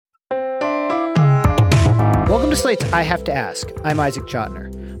Welcome to Slate's I Have to Ask. I'm Isaac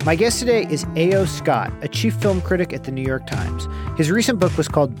Chotiner. My guest today is A.O. Scott, a chief film critic at the New York Times. His recent book was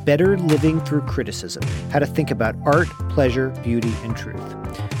called Better Living Through Criticism: How to Think About Art, Pleasure, Beauty, and Truth.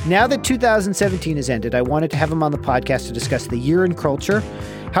 Now that 2017 has ended, I wanted to have him on the podcast to discuss the year in culture,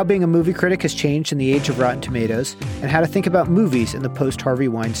 how being a movie critic has changed in the age of Rotten Tomatoes, and how to think about movies in the post-Harvey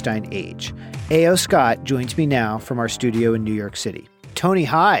Weinstein age. A.O. Scott joins me now from our studio in New York City. Tony,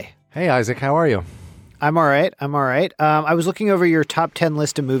 hi. Hey, Isaac. How are you? I'm all right. I was looking over your top 10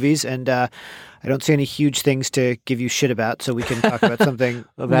 list of movies, and I don't see any huge things to give you shit about, so we can talk about something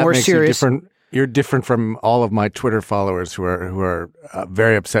more serious. You're different from all of my Twitter followers who are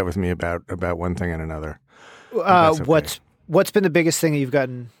very upset with me about one thing and another. Okay. What's been the biggest thing that you've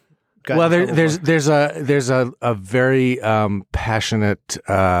gotten well, there's a very passionate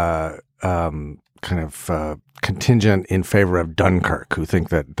contingent in favor of Dunkirk, who think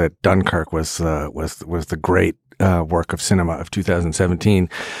that Dunkirk was the great work of cinema of 2017.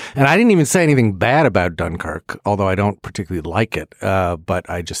 And I didn't even say anything bad about Dunkirk, although I don't particularly like it. But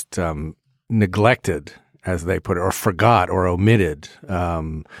I just neglected, as they put it, or forgot or omitted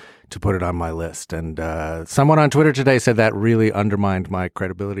to put it on my list. And someone on Twitter today said that really undermined my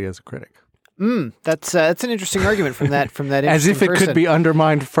credibility as a critic. That's an interesting argument from that as if it person. Could be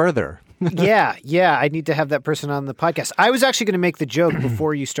undermined further. Yeah. I need to have that person on the podcast. I was actually going to make the joke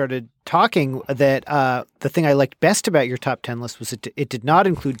before you started talking that the thing I liked best about your top 10 list was it did not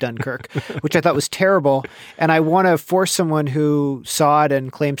include Dunkirk, which I thought was terrible. And I want to force someone who saw it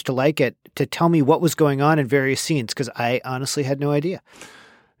and claims to like it to tell me what was going on in various scenes, because I honestly had no idea.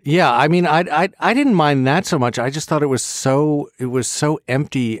 Yeah, I mean, I didn't mind that so much. I just thought it was so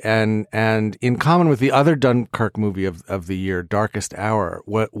empty, and in common with the other Dunkirk movie of the year, Darkest Hour,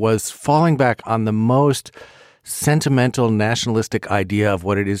 was falling back on the most sentimental nationalistic idea of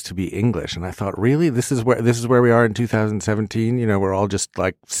what it is to be English. And I thought, really, this is where we are in 2017. You know, we're all just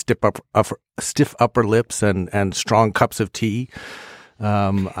like stiff upper lips and strong cups of tea.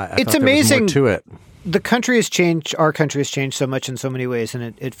 It's amazing. There was more to it. The country has changed. Our country has changed so much in so many ways,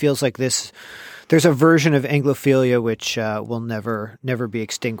 and it feels like there's a version of Anglophilia which will never be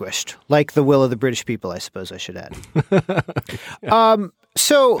extinguished, like the will of the British people, I suppose I should add.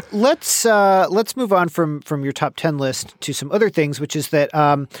 So let's move on from your top 10 list to some other things, which is that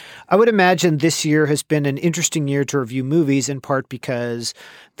I would imagine this year has been an interesting year to review movies, in part because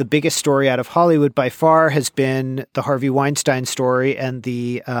the biggest story out of Hollywood by far has been the Harvey Weinstein story and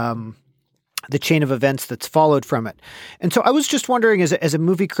the chain of events that's followed from it. And so I was just wondering, as a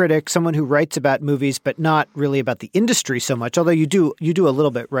movie critic, someone who writes about movies, but not really about the industry so much, although you do a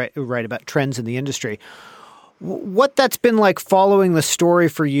little bit write about trends in the industry, what that's been like following the story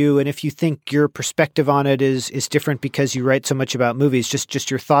for you, and if you think your perspective on it is different because you write so much about movies, just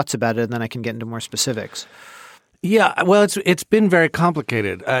your thoughts about it, and then I can get into more specifics. Yeah, well, it's been very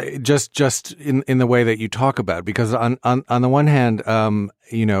complicated, just in the way that you talk about, because on the one hand,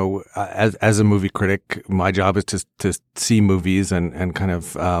 as a movie critic, my job is to see movies and kind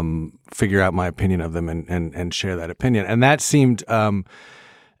of figure out my opinion of them and share that opinion, and that seemed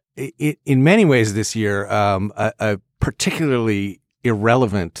in many ways this year a particularly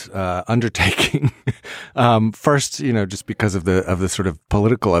irrelevant undertaking. First, just because of the sort of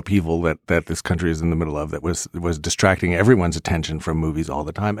political upheaval that this country is in the middle of, that was distracting everyone's attention from movies all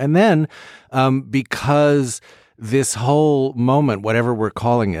the time, and then because this whole moment, whatever we're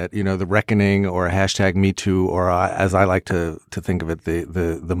calling it, the reckoning or #MeToo, or as I like to think of it,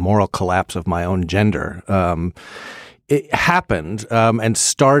 the moral collapse of my own gender. It happened and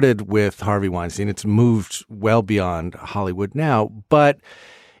started with Harvey Weinstein. It's moved well beyond Hollywood now, but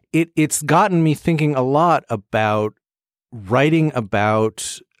it's gotten me thinking a lot about writing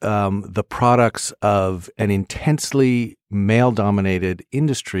about the products of an intensely male-dominated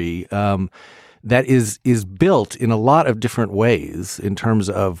industry that is built in a lot of different ways in terms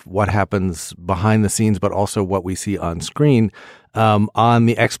of what happens behind the scenes, but also what we see on screen on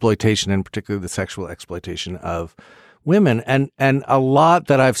the exploitation, and particularly the sexual exploitation of women, and a lot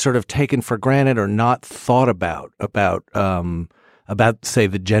that I've sort of taken for granted or not thought about say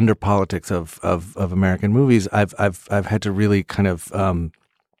the gender politics of American movies. I've had to really kind of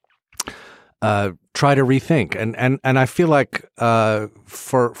try to rethink, and I feel like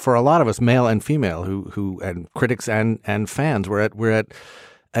for a lot of us, male and female, who and critics and fans, we're at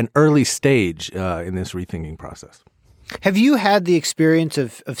an early stage in this rethinking process. Have you had the experience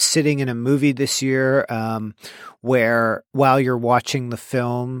of sitting in a movie this year where while you're watching the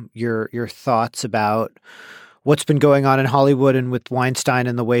film, your thoughts about what's been going on in Hollywood and with Weinstein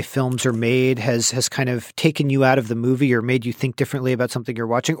and the way films are made has kind of taken you out of the movie or made you think differently about something you're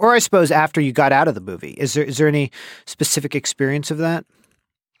watching? Or I suppose after you got out of the movie, is there any specific experience of that?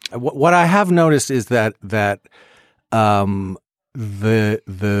 What I have noticed is that the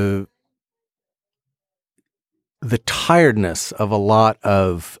tiredness of a lot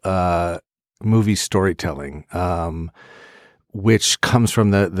of movie storytelling, which comes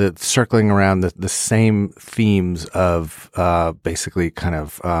from the circling around the same themes of basically kind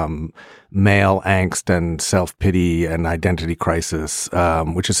of male angst and self-pity and identity crisis,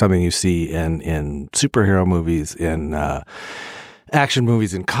 which is something you see in superhero movies, in action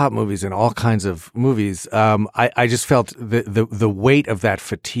movies, in cop movies, in all kinds of movies. I just felt the weight of that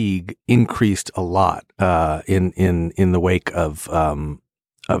fatigue increased a lot in the wake of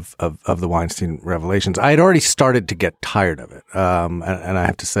the Weinstein revelations. I had already started to get tired of it, and I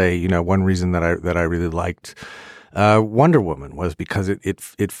have to say, one reason that I really liked Wonder Woman was because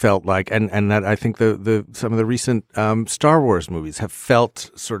it felt like, and that I think some of the recent Star Wars movies have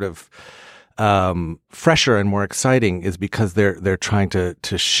felt sort of fresher and more exciting, is because they're trying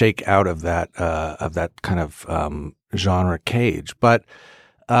to shake out of that kind of genre cage. But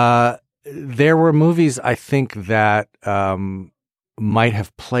there were movies, I think, that might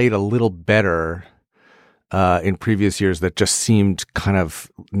have played a little better in previous years that just seemed kind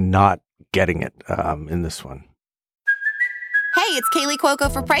of not getting it in this one. Hey, it's Kaylee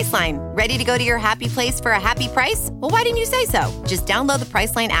Cuoco for Priceline. Ready to go to your happy place for a happy price? Well, why didn't you say so? Just download the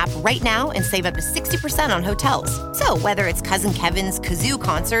Priceline app right now and save up to 60% on hotels. So whether it's Cousin Kevin's Kazoo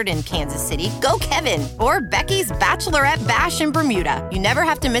Concert in Kansas City, go Kevin, or Becky's Bachelorette Bash in Bermuda, you never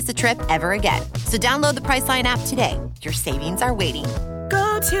have to miss a trip ever again. So download the Priceline app today. Your savings are waiting.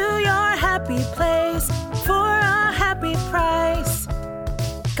 Go to your happy place for a happy price.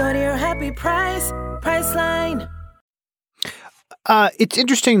 Go to your happy price, Priceline. It's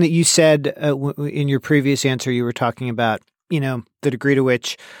interesting that you said in your previous answer, you were talking about, the degree to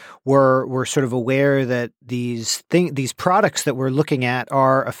which we're sort of aware that these products that we're looking at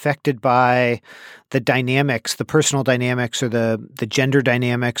are affected by the dynamics, the personal dynamics or the gender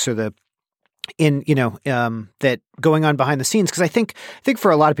dynamics or that going on behind the scenes. Because I think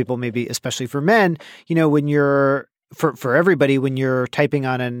for a lot of people, maybe especially for men, when you're for everybody, when you're typing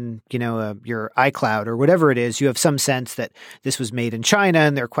on your iCloud or whatever it is, you have some sense that this was made in China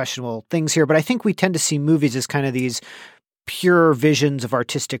and there are questionable things here. But I think we tend to see movies as kind of these pure visions of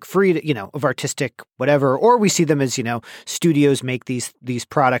artistic freedom, of artistic whatever, or we see them as, studios make these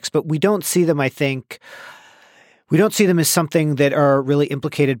products, but we don't see them, I think. We don't see them as something that are really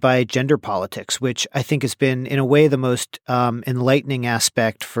implicated by gender politics, which I think has been, in a way, the most enlightening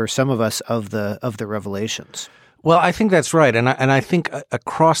aspect for some of us of the revelations. Well, I think that's right, and I think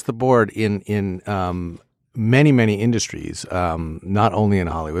across the board in many industries, not only in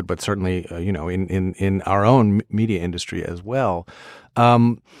Hollywood, but certainly in our own media industry as well.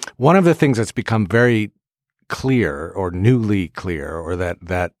 One of the things that's become very clear or newly clear, or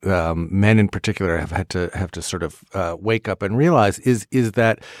that men in particular have had to sort of wake up and realize is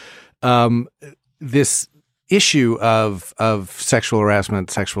that this issue of sexual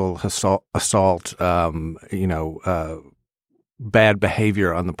harassment, sexual assault, bad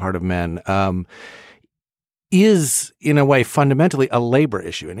behavior on the part of men, is in a way fundamentally a labor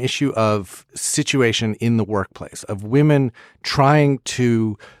issue, an issue of situation in the workplace, of women trying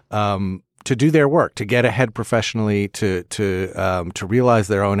to do their work, to get ahead professionally, to realize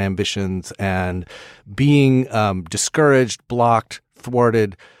their own ambitions, and being discouraged, blocked,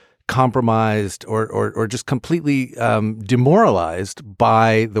 thwarted, compromised, or just completely demoralized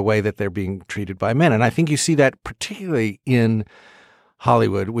by the way that they're being treated by men. And I think you see that particularly in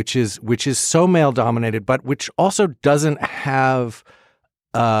Hollywood, which is so male dominated, but which also doesn't have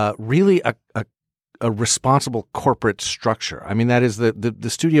really a responsible corporate structure. I mean, that is the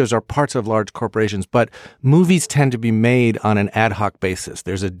studios are parts of large corporations, but movies tend to be made on an ad hoc basis.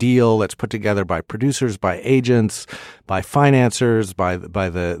 There's a deal that's put together by producers, by agents, by financiers, by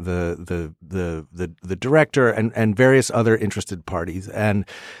the director, and various other interested parties. And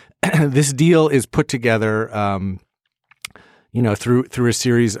this deal is put together through a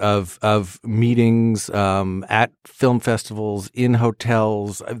series of meetings at film festivals, in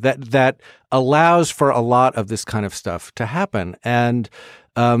hotels, that allows for a lot of this kind of stuff to happen. And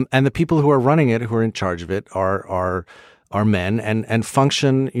the people who are running it, who are in charge of it, are men and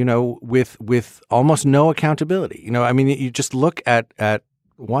function, with almost no accountability. I mean, you just look at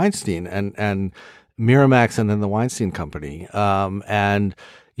Weinstein and Miramax and then the Weinstein Company. And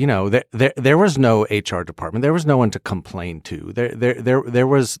you know, there was no HR department. There was no one to complain to. There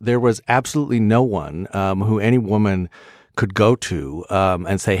was absolutely no one who any woman could go to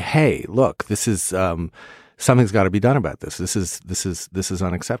and say, "Hey, look, this is something's got to be done about this. This is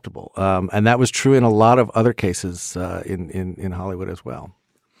unacceptable." And that was true in a lot of other cases in Hollywood as well.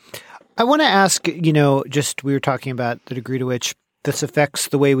 I want to ask, you know, just we were talking about the degree to which this affects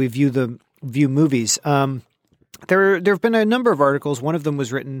the way we view movies. There have been a number of articles. One of them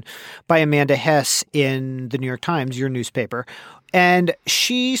was written by Amanda Hess in the New York Times, your newspaper. And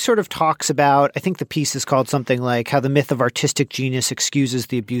she sort of talks about, I think the piece is called something like how the myth of artistic genius excuses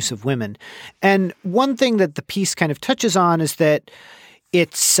the abuse of women. And one thing that the piece kind of touches on is that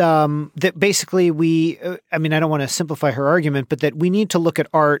it's that basically I don't want to simplify her argument, but that we need to look at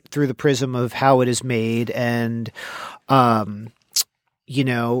art through the prism of how it is made and, you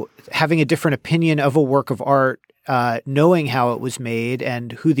know, having a different opinion of a work of art, knowing how it was made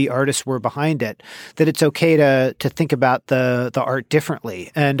and who the artists were behind it, that it's okay to think about the art differently.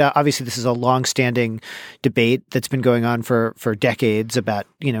 And obviously this is a longstanding debate that's been going on for decades about,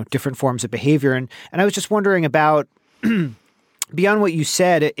 you know, different forms of behavior. And I was just wondering about beyond what you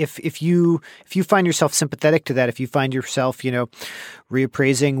said, if you find yourself sympathetic to that, if you find yourself, you know,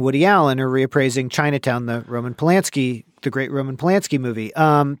 reappraising Woody Allen or reappraising Chinatown, the great Roman Polanski movie,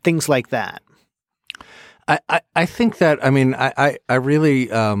 things like that. I think that, I mean, I really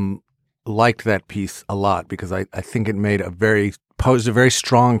liked that piece a lot because I think it posed a very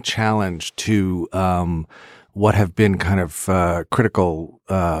strong challenge to what have been kind of critical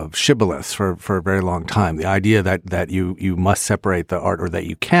shibboleths for a very long time. The idea that you must separate the art, or that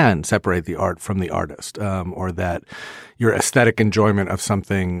you can separate the art from the artist, or that your aesthetic enjoyment of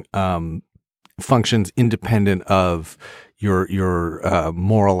something functions independent of your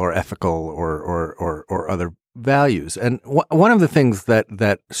moral or ethical or other values. And one of the things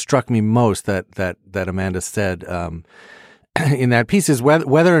that struck me most that Amanda said in that piece is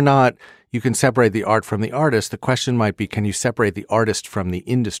whether or not you can separate the art from the artist. The question might be, can you separate the artist from the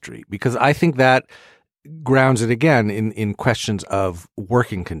industry? Because I think that grounds it again in questions of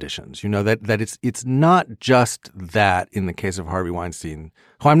working conditions. You know, that it's not just that in the case of Harvey Weinstein,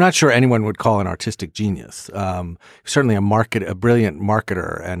 who I'm not sure anyone would call an artistic genius. Certainly a brilliant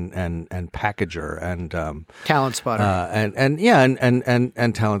marketer and packager and talent spotter.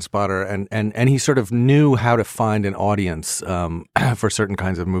 And talent spotter and he sort of knew how to find an audience for certain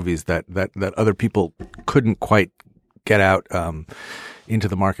kinds of movies that other people couldn't quite get out into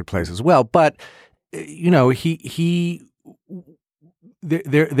the marketplace as well. But you know,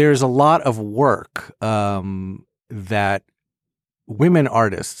 there's a lot of work that women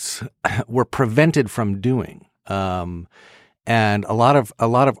artists were prevented from doing, and a lot of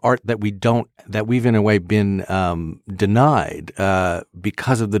art that we've in a way been denied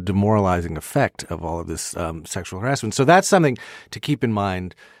because of the demoralizing effect of all of this sexual harassment. So that's something to keep in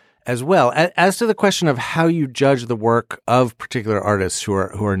mind as well. As to the question of how you judge the work of particular artists who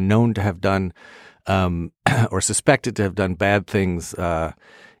are known to have done or suspected to have done bad things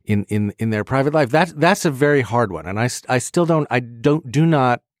in their private life, that's a very hard one, and I do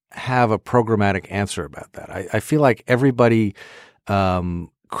not have a programmatic answer about that. I feel like everybody,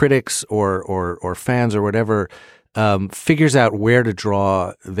 critics or fans or whatever, figures out where to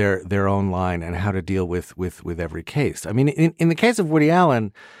draw their own line and how to deal with every case. I mean, in the case of Woody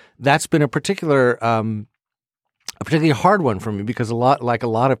Allen, that's been a particularly hard one for me because a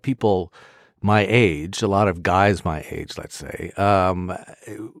lot of people my age, a lot of guys my age, let's say,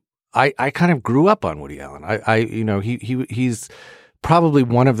 I kind of grew up on Woody Allen. He's probably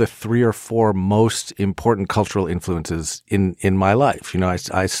one of the 3 or 4 most important cultural influences in my life. You know,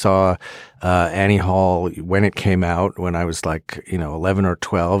 I saw Annie Hall when it came out when I was 11 or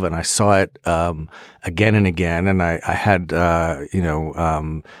 12, and I saw it again and again. And I had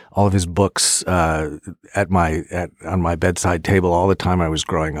all of his books on my bedside table all the time I was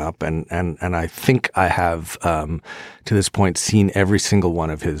growing up, and I think I have to this point seen every single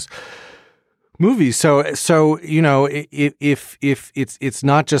one of his movies. So you know, if it's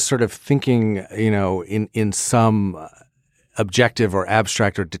not just sort of thinking, you know, in some objective or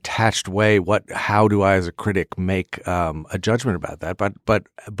abstract or detached way, how do I as a critic make a judgment about that?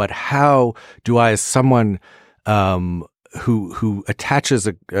 But how do I, as someone who attaches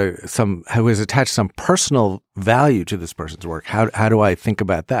who has attached some personal value to this person's work, how do I think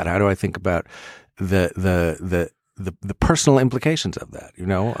about that? How do I think about the personal implications of that, you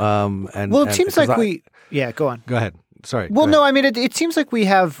know? It seems like go on. Go ahead. Sorry. Well, no, I mean, it seems like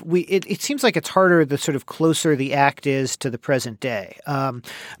it seems like it's harder the sort of closer the act is to the present day. I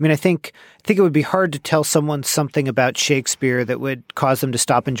mean, I think it would be hard to tell someone something about Shakespeare that would cause them to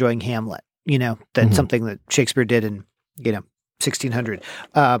stop enjoying Hamlet. That's something that Shakespeare did in 1600.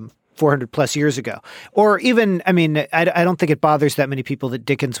 400 plus years ago. Or even, I mean, I don't think it bothers that many people that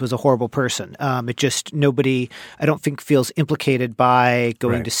Dickens was a horrible person. It just, nobody, I don't think, feels implicated by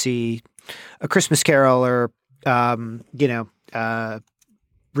going to see A Christmas Carol or, reading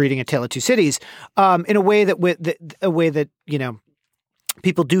A Tale of Two Cities in a way that,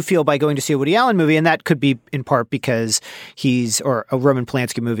 people do feel by going to see a Woody Allen movie, and that could be in part because or a Roman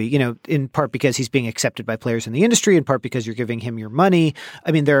Polanski movie, in part because he's being accepted by players in the industry, in part because you're giving him your money.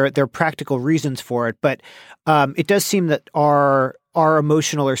 I mean, there are practical reasons for it, but it does seem that our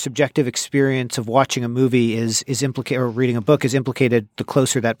emotional or subjective experience of watching a movie is implicated, or reading a book is implicated the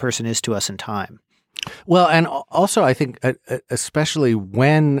closer that person is to us in time. Well, and also I think especially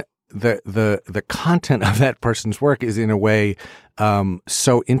when the content of that person's work is in a way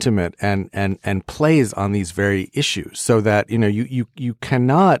so intimate and plays on these very issues, so that you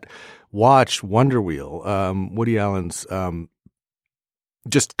cannot watch Wonder Wheel, Woody Allen's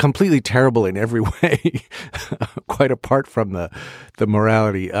just completely terrible in every way, quite apart from the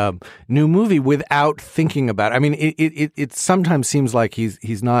morality new movie, without thinking about it. I mean, it sometimes seems like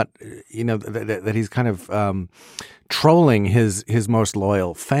he's not, that he's kind of trolling his most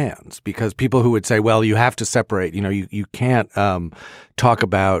loyal fans, because people who would say, well, you have to separate, you can't talk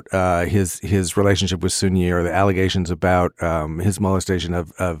about his relationship with Sun-Yi or the allegations about his molestation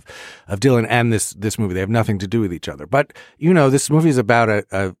of Dylan and this movie. They have nothing to do with each other. But this movie is about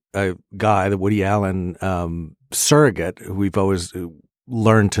a guy, the Woody Allen surrogate, who we've always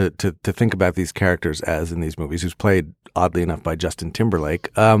learned to think about these characters as in these movies, who's played oddly enough by Justin Timberlake.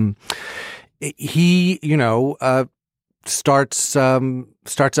 He starts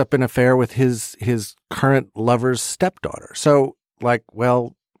up an affair with his current lover's stepdaughter. So,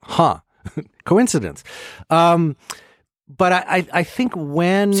 coincidence. But I think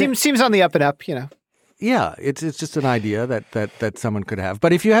when seems on the up and up, Yeah, it's just an idea that someone could have.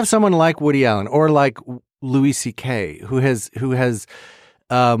 But if you have someone like Woody Allen or like Louis C.K., who has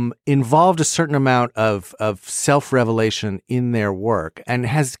involved a certain amount of self-revelation in their work and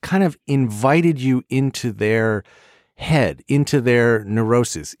has kind of invited you into their head, into their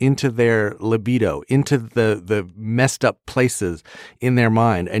neurosis, into their libido, into the messed up places in their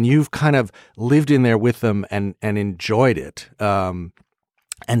mind, and you've kind of lived in there with them and enjoyed it,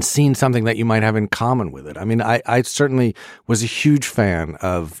 and seen something that you might have in common with it. I mean, I certainly was a huge fan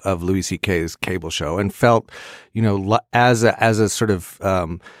of Louis C.K.'s cable show, and felt, as a sort of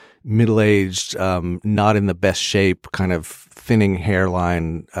middle-aged, not in the best shape, kind of thinning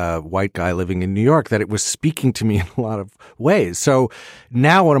hairline white guy living in New York, that it was speaking to me in a lot of ways. So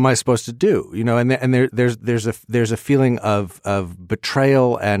now, what am I supposed to do? And there's a feeling of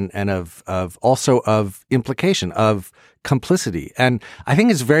betrayal and of also of implication, of complicity. And I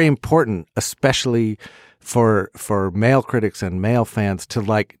think it's very important, especially for male critics and male fans,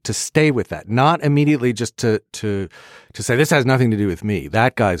 to stay with that, not immediately just to say this has nothing to do with me.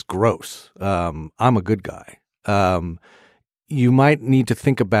 That guy's gross. I'm a good guy. You might need to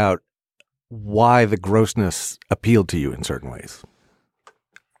think about why the grossness appealed to you in certain ways.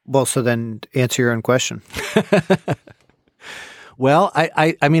 Well, so then answer your own question. Well,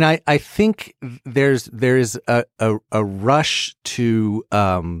 I think there is a rush to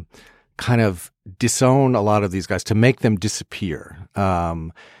kind of disown a lot of these guys, to make them disappear,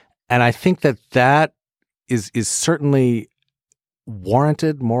 and I think that is certainly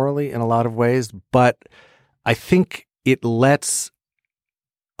warranted morally in a lot of ways, but I think it lets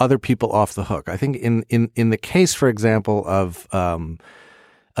other people off the hook. I think in the case, for example, of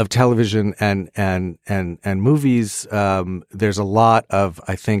television and movies, there's a lot of,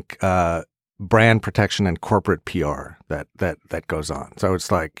 I think, brand protection and corporate PR that goes on. So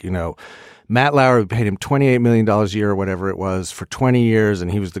it's like, Matt Lauer, paid him $28 million a year or whatever it was for 20 years, and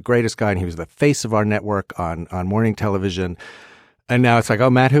he was the greatest guy, and he was the face of our network on morning television. And now it's like,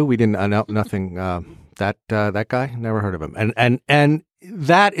 oh, Matt who? We didn't know nothing. That guy? Never heard of him. And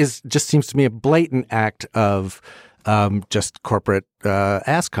that just seems to me a blatant act of just corporate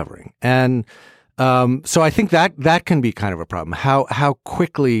ass covering. And so I think that can be kind of a problem. How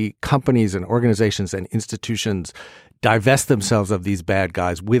quickly companies and organizations and institutions divest themselves of these bad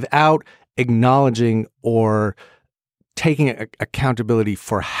guys without acknowledging or taking accountability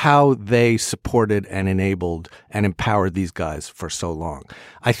for how they supported and enabled and empowered these guys for so long.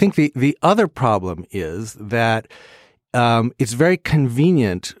 I think the other problem is that it's very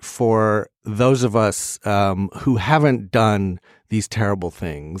convenient for those of us who haven't done these terrible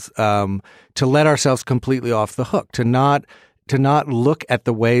things to let ourselves completely off the hook, to not look at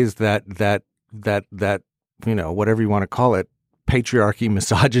the ways that whatever you want to call it, patriarchy,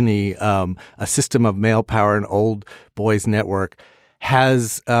 misogyny, a system of male power, an old boys network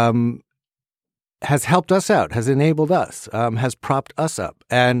has helped us out, has enabled us, has propped us up.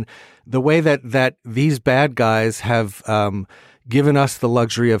 And the way that these bad guys have given us the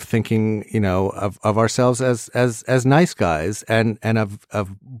luxury of thinking, of ourselves as nice guys and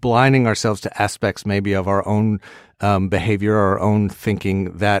of blinding ourselves to aspects maybe of our own behavior, our own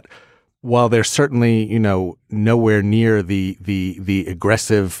thinking, that while they're certainly, nowhere near the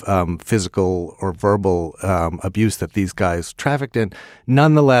aggressive physical or verbal abuse that these guys trafficked in,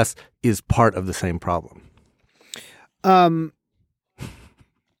 nonetheless is part of the same problem.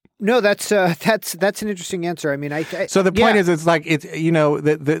 No, that's an interesting answer. I mean, so the point is, it's like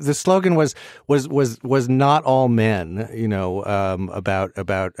the slogan was not all men,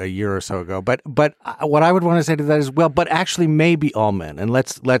 about a year or so ago. But what I would want to say to that is, well, but actually maybe all men, and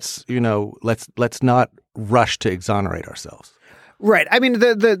let's not rush to exonerate ourselves. Right. I mean,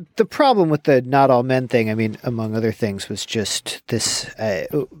 the problem with the not all men thing, I mean, among other things, was just this.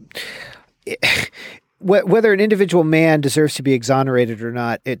 Whether an individual man deserves to be exonerated or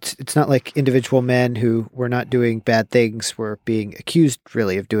not, it's not like individual men who were not doing bad things were being accused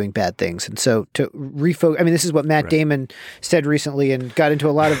really of doing bad things. And so to refocus, I mean, this is what Matt Damon said recently and got into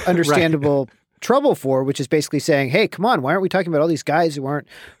a lot of understandable trouble for, which is basically saying, hey, come on, why aren't we talking about all these guys who aren't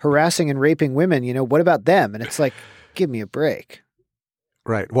harassing and raping women? What about them? And it's like, give me a break.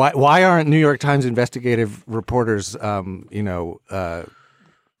 Right. Why aren't New York Times investigative reporters,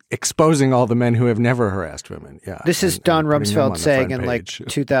 exposing all the men who have never harassed women? Yeah. This is Don Rumsfeld saying in like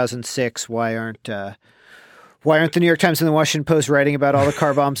 2006, why aren't the New York Times and the Washington Post writing about all the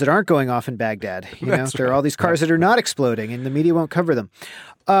car bombs that aren't going off in Baghdad? There are all these cars that are not exploding and the media won't cover them.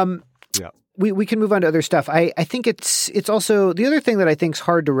 We can move on to other stuff. I think it's also the other thing that I think is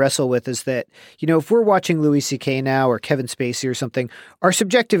hard to wrestle with is that, if we're watching Louis C.K. now or Kevin Spacey or something, our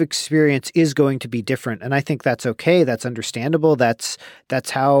subjective experience is going to be different. And I think that's okay. That's understandable. That's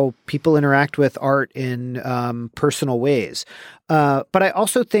how people interact with art in personal ways. But I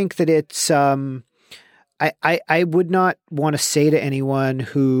also think that it's I would not want to say to anyone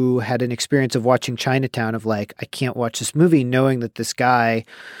who had an experience of watching Chinatown of like, I can't watch this movie knowing that this guy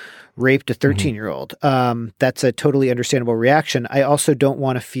raped a 13-year-old. That's a totally understandable reaction. I also don't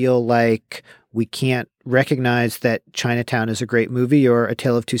want to feel like we can't recognize that Chinatown is a great movie or A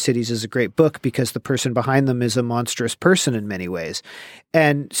Tale of Two Cities is a great book because the person behind them is a monstrous person in many ways.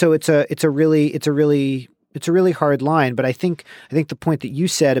 And so it's a really hard line. But I think the point that you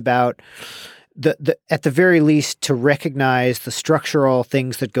said about the at the very least to recognize the structural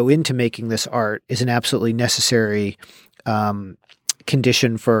things that go into making this art is an absolutely necessary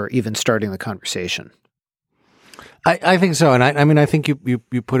condition for even starting the conversation. I think so, and I mean I think you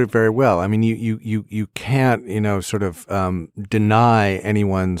put it very well. I mean you can't sort of deny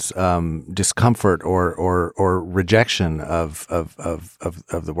anyone's discomfort or rejection of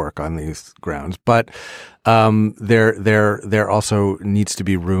the work on these grounds, but there also needs to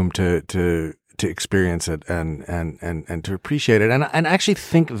be room to experience it and to appreciate it, and I actually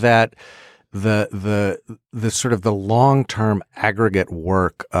think that the sort of the long-term aggregate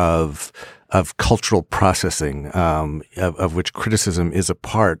work of cultural processing, of which criticism is a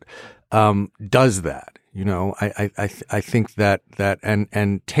part, does that. I think that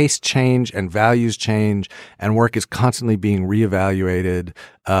and tastes change and values change and work is constantly being reevaluated,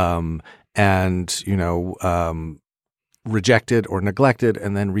 and rejected or neglected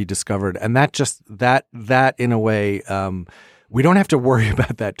and then rediscovered. And that in a way, we don't have to worry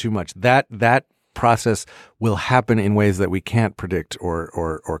about that too much. That process will happen in ways that we can't predict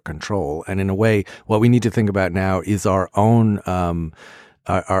or control. And in a way, what we need to think about now is our own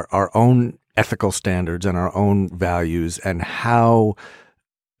our own ethical standards and our own values and how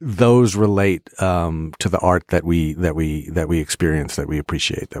those relate to the art that we experience, that we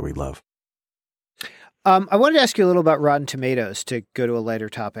appreciate, that we love. I wanted to ask you a little about Rotten Tomatoes to go to a lighter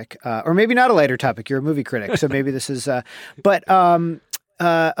topic, or maybe not a lighter topic. You're a movie critic, so maybe this is. But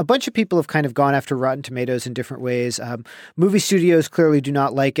a bunch of people have kind of gone after Rotten Tomatoes in different ways. Movie studios clearly do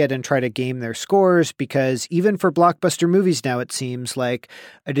not like it and try to game their scores because even for blockbuster movies now, it seems like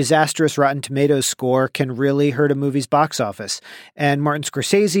a disastrous Rotten Tomatoes score can really hurt a movie's box office. And Martin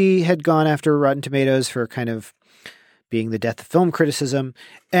Scorsese had gone after Rotten Tomatoes for kind of being the death of film criticism.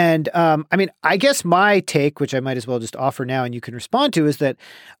 And I mean, I guess my take, which I might as well just offer now and you can respond to, is that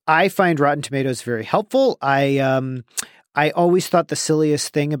I find Rotten Tomatoes very helpful. I always thought the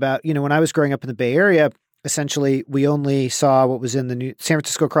silliest thing about, when I was growing up in the Bay Area, essentially, we only saw what was in the San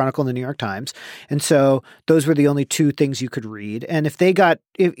Francisco Chronicle and the New York Times. And so those were the only two things you could read. And if they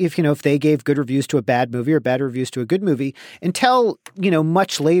gave good reviews to a bad movie or bad reviews to a good movie, until,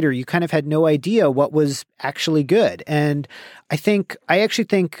 much later, you kind of had no idea what was actually good. And I actually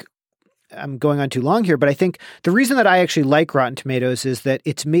think I'm going on too long here, but I think the reason that I actually like Rotten Tomatoes is that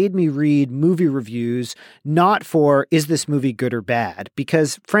it's made me read movie reviews not for, is this movie good or bad?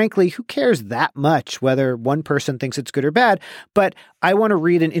 Because frankly, who cares that much whether one person thinks it's good or bad? But I want to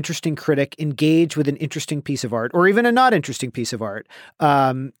read an interesting critic engage with an interesting piece of art, or even a not interesting piece of art,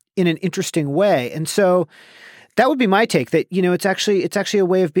 in an interesting way. And so that would be my take, that, it's actually a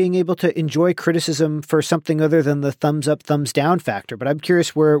way of being able to enjoy criticism for something other than the thumbs up, thumbs down factor. But I'm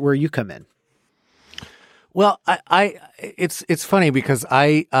curious where you come in. Well, it's funny because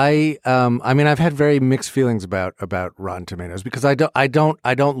I mean, I've had very mixed feelings about Rotten Tomatoes, because I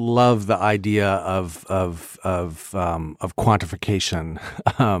don't love the idea of quantification,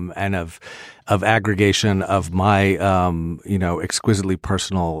 and of aggregation of my, exquisitely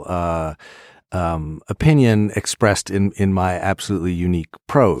personal, opinion expressed in my absolutely unique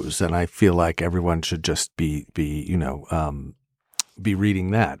prose. And I feel like everyone should just be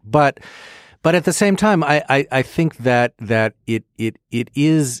reading that. But at the same time, I think that it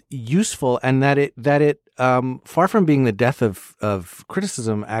is useful, and that it far from being the death of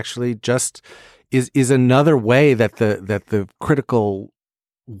criticism, actually just is another way that the critical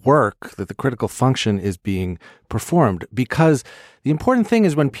work, that the critical function is being performed. Because the important thing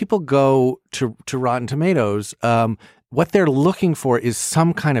is, when people go to Rotten Tomatoes, what they're looking for is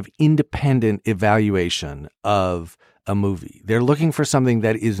some kind of independent evaluation of a movie. They're looking for something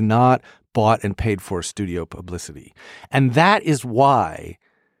that is not bought and paid for studio publicity. And that is why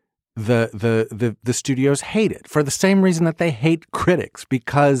the studios hate it, for the same reason that they hate critics,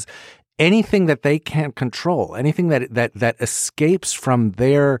 because anything that they can't control, anything that escapes from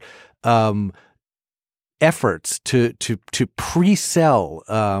their efforts to pre-sell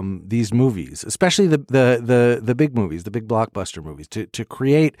these movies, especially the big movies, the big blockbuster movies, to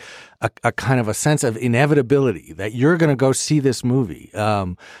create a kind of a sense of inevitability that you're going to go see this movie,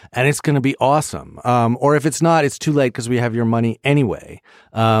 and it's going to be awesome. Or if it's not, it's too late because we have your money anyway,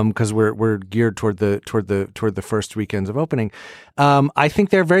 because we're geared toward the first weekends of opening. I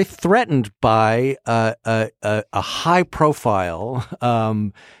think they're very threatened by a high profile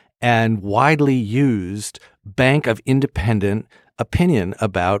and widely used bank of independent opinion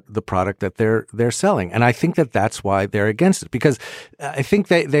about the product that they're selling. And I think that's why they're against it, because I think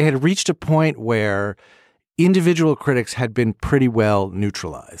they had reached a point where individual critics had been pretty well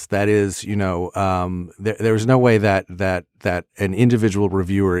neutralized. That is, there was no way that an individual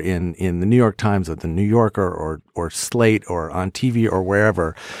reviewer in the New York Times or the New Yorker or Slate or on TV or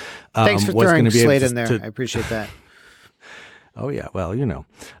wherever Thanks for was throwing going to be Slate able in there. I appreciate that. Oh yeah, well,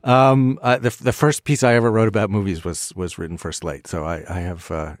 the first piece I ever wrote about movies was written for Slate, so I have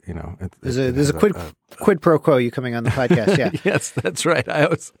there's a quid pro quo you coming on the podcast, yeah. Yes, that's right. I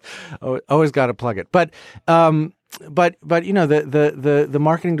always got to plug it, but the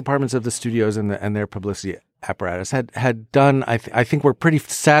marketing departments of the studios and their publicity apparatus had done. I think we're pretty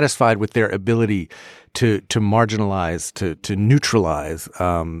satisfied with their ability to marginalize, to neutralize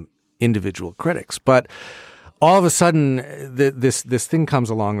individual critics, but all of a sudden, this thing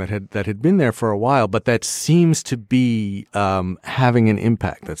comes along that had been there for a while, but that seems to be having an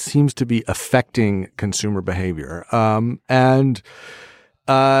impact. That seems to be affecting consumer behavior, and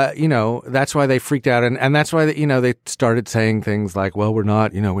that's why they freaked out, and that's why they started saying things like, "Well, we're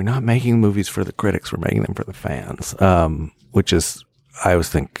not making movies for the critics. We're making them for the fans," which is, I always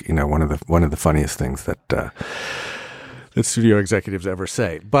think, one of the funniest things that studio executives ever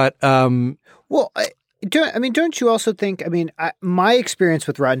say. But don't you also think, my experience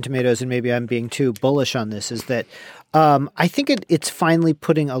with Rotten Tomatoes, and maybe I'm being too bullish on this, is that I think it's finally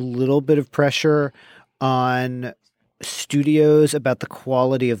putting a little bit of pressure on studios about the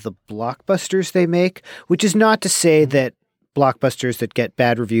quality of the blockbusters they make, which is not to say that blockbusters that get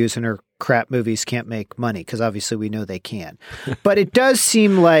bad reviews and are crap movies can't make money, because obviously we know they can. But it does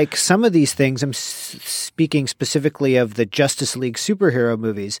seem like some of these things, I'm speaking specifically of the Justice League superhero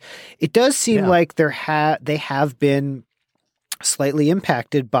movies, it does seem like they have been slightly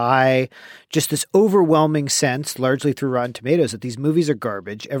impacted by just this overwhelming sense, largely through Rotten Tomatoes, that these movies are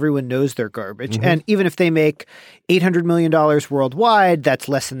garbage. Everyone knows they're garbage. And even if they make $800 million worldwide, that's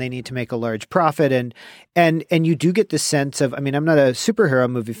less than they need to make a large profit. And you do get this sense of, I mean, I'm not a superhero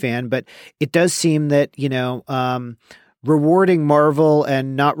movie fan, but it does seem that, rewarding Marvel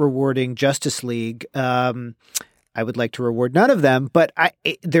and not rewarding Justice League, I would like to reward none of them, but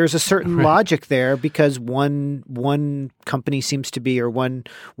there's a certain logic there because one company seems to be, or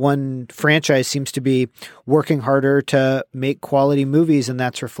one franchise seems to be working harder to make quality movies, and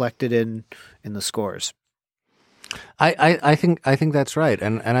that's reflected in the scores. I think that's right,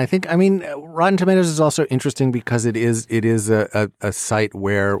 and I think, I mean, Rotten Tomatoes is also interesting because it is a site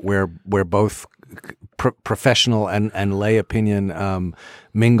where both professional and lay opinion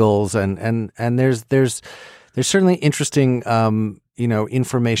mingles, and there's certainly interesting,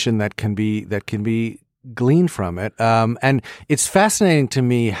 information that can be gleaned from it. And it's fascinating to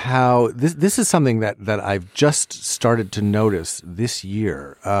me how this is something that I've just started to notice this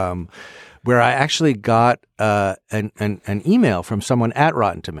year, where I actually got an email from someone at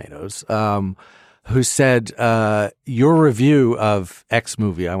Rotten Tomatoes who said, your review of X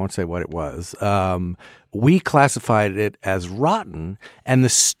movie, I won't say what it was, we classified it as rotten, and the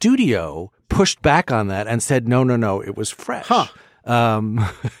studio pushed back on that and said, no, it was fresh. And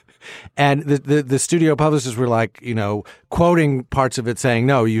the studio publishers were like, quoting parts of it saying,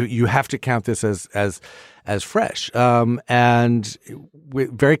 no, you have to count this as fresh. And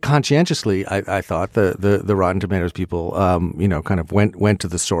very conscientiously, I thought the Rotten Tomatoes people, kind of went to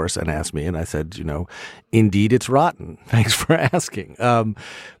the source and asked me, and I said, indeed, it's rotten. Thanks for asking.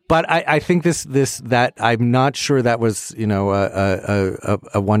 But I think that I'm not sure that was,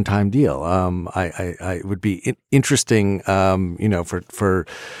 a one-time deal. It would be interesting, for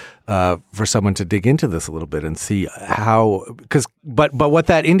someone to dig into this a little bit and see how, but what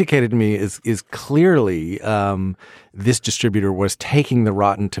that indicated to me is clearly this distributor was taking the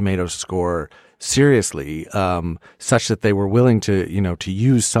Rotten Tomatoes score seriously, such that they were willing to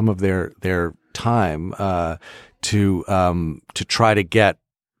use some of their time to try to get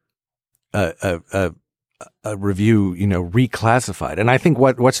a review, reclassified. And I think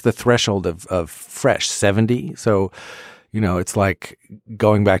what's the threshold of fresh? 70? So, it's like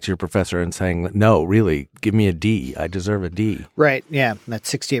going back to your professor and saying, no, really, give me a D. I deserve a D. Right. Yeah.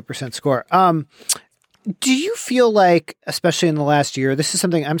 That's 68% score. Do you feel like, especially in the last year, this is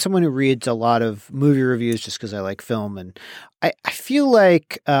something, I'm someone who reads a lot of movie reviews just because I like film. And I feel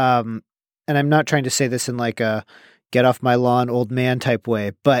like, and I'm not trying to say this in like a get off my lawn old man type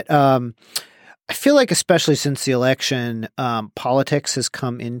way, but I feel like especially since the election, politics has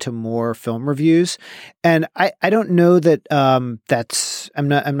come into more film reviews, and I don't know that I'm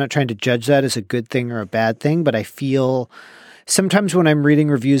not trying to judge that as a good thing or a bad thing, but I feel sometimes when I'm reading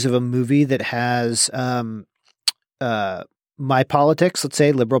reviews of a movie that has my politics, let's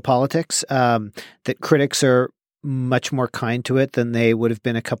say liberal politics, that critics are much more kind to it than they would have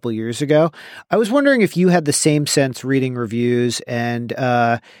been a couple years ago. I was wondering if you had the same sense reading reviews and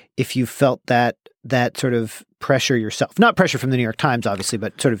if you felt that sort of pressure yourself, not pressure from the New York Times, obviously,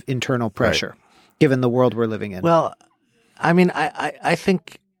 but sort of internal pressure, given the world we're living in. Well, I mean, I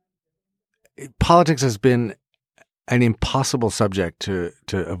think politics has been an impossible subject to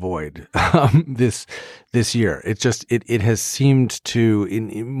avoid this year. It just it has seemed to,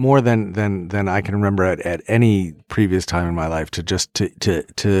 in more than I can remember at any previous time in my life, to just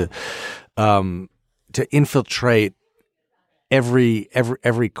to infiltrate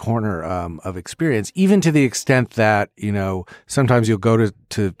every corner of experience, even to the extent that sometimes you'll go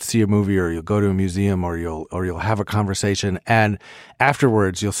to see a movie, or you'll go to a museum, or you'll have a conversation, and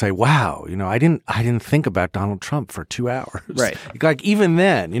afterwards you'll say, "Wow, I didn't think about Donald Trump for 2 hours." Right. Like even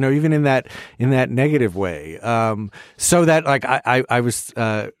then, even in that negative way. So that like I was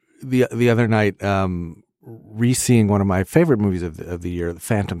the other night re-seeing one of my favorite movies of the year, The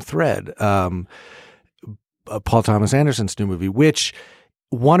Phantom Thread. Paul Thomas Anderson's new movie, which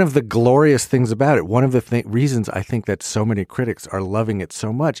one of the glorious things about it, one of the reasons I think that so many critics are loving it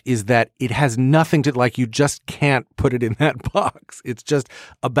so much, is that it has nothing to, like, you just can't put it in that box. It's just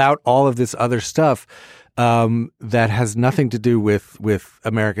about all of this other stuff that has nothing to do with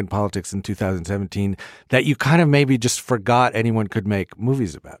American politics in 2017 that you kind of maybe just forgot anyone could make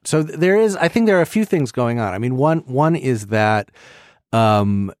movies about. So I think there are a few things going on. I mean, one is that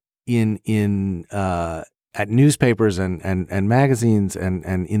at newspapers and magazines and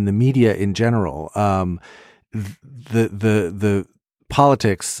in the media in general, the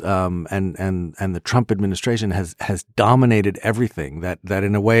politics and the Trump administration has dominated everything. That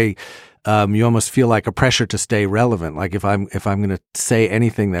in a way, you almost feel like a pressure to stay relevant. Like if I'm going to say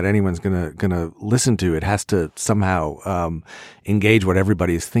anything that anyone's going to listen to, it has to somehow engage what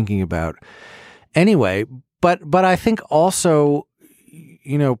everybody is thinking about. Anyway, but I think also,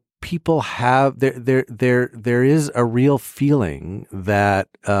 people have there is a real feeling that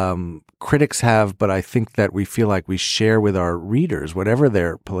critics have, but I think that we feel like we share with our readers, whatever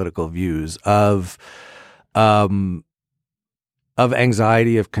their political views, of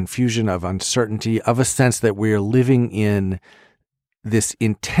anxiety, of confusion, of uncertainty, of a sense that we are living in this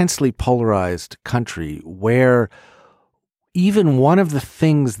intensely polarized country where even one of the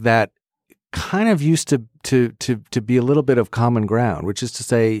things that kind of used to be a little bit of common ground, which is to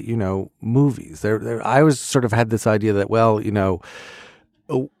say, movies. I always sort of had this idea that,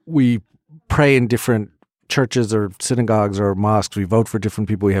 we pray in different churches or synagogues or mosques. We vote for different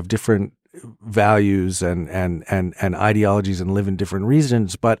people. We have different values and ideologies and live in different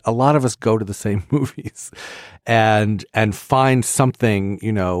regions. But a lot of us go to the same movies and find something,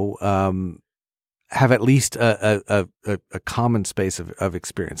 have at least a common space of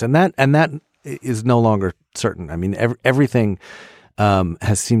experience, and that is no longer certain. I mean, everything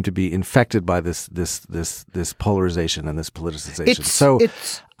has seemed to be infected by this polarization and this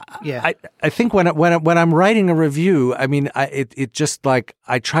politicization. I think when I'm writing a review, I mean, it just like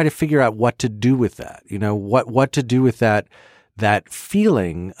I try to figure out what to do with that. What to do with that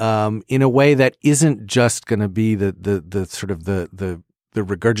feeling in a way that isn't just going to be the sort of the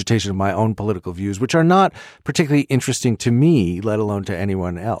regurgitation of my own political views, which are not particularly interesting to me, let alone to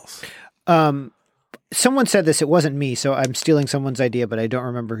anyone else. Someone said this, it wasn't me, so I'm stealing someone's idea, but I don't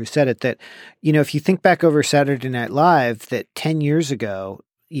remember who said it, that, if you think back over Saturday Night Live, that 10 years ago,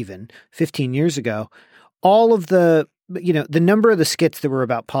 even 15 years ago, all of the number of the skits that were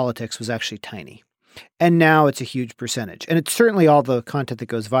about politics was actually tiny. And now it's a huge percentage. And it's certainly all the content that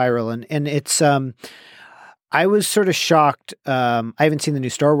goes viral. And it's, I was sort of shocked. I haven't seen the new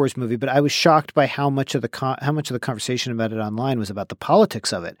Star Wars movie, but I was shocked by how much of the conversation about it online was about the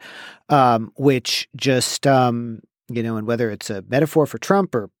politics of it, which just and whether it's a metaphor for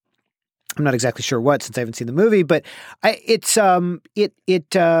Trump or I'm not exactly sure what, since I haven't seen the movie, but it's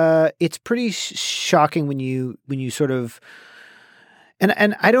pretty shocking when you sort of.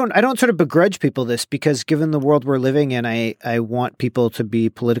 And I don't sort of begrudge people this, because given the world we're living in, I want people to be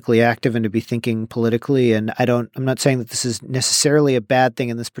politically active and to be thinking politically. And I'm not saying that this is necessarily a bad thing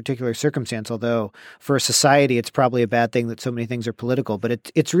in this particular circumstance, although for a society, it's probably a bad thing that so many things are political. But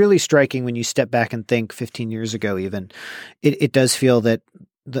it's really striking when you step back and think 15 years ago, even, it does feel that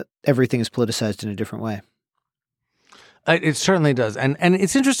everything is politicized in a different way. It certainly does. And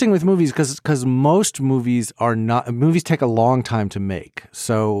it's interesting with movies because most movies take a long time to make.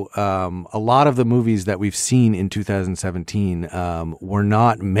 So a lot of the movies that we've seen in 2017 were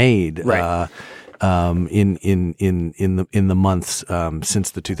not made in the months since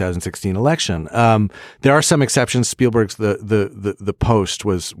the 2016 election. There are some exceptions. Spielberg's the Post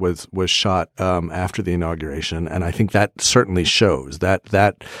was shot after the inauguration, and I think that certainly shows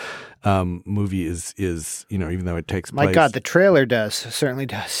that movie is even though it takes place. My God, the trailer certainly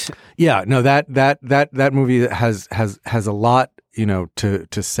does. Yeah, no, that movie has a lot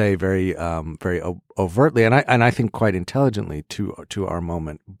to say very overtly, and I think quite intelligently to our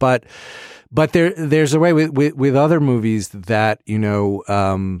moment. But there's a way with other movies that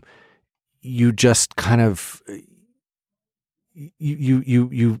you just kind of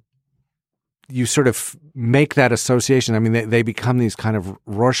you sort of make that association. I mean, they become these kind of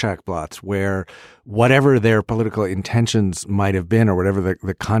Rorschach blots where whatever their political intentions might have been, or whatever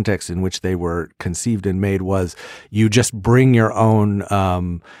the context in which they were conceived and made was, you just bring your own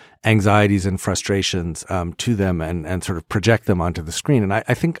anxieties and frustrations to them and sort of project them onto the screen. And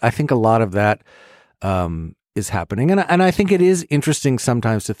I think a lot of that is happening. And I think it is interesting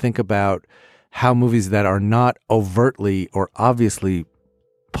sometimes to think about how movies that are not overtly or obviously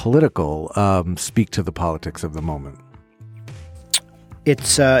political speak to the politics of the moment.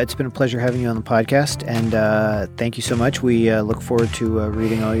 It's been a pleasure having you on the podcast, and thank you so much. We look forward to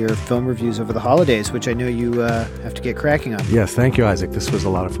reading all your film reviews over the holidays, which I know you have to get cracking on. Yes, thank you, Isaac. This was a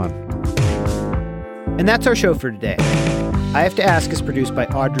lot of fun. And that's our show for today. I Have to Ask is produced by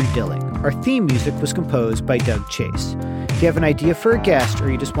Audrey Dilling. Our theme music was composed by Doug Chase. If you have an idea for a guest,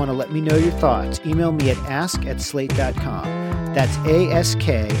 or you just want to let me know your thoughts, email me at ask@slate.com. That's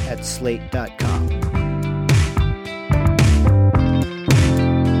ask@slate.com.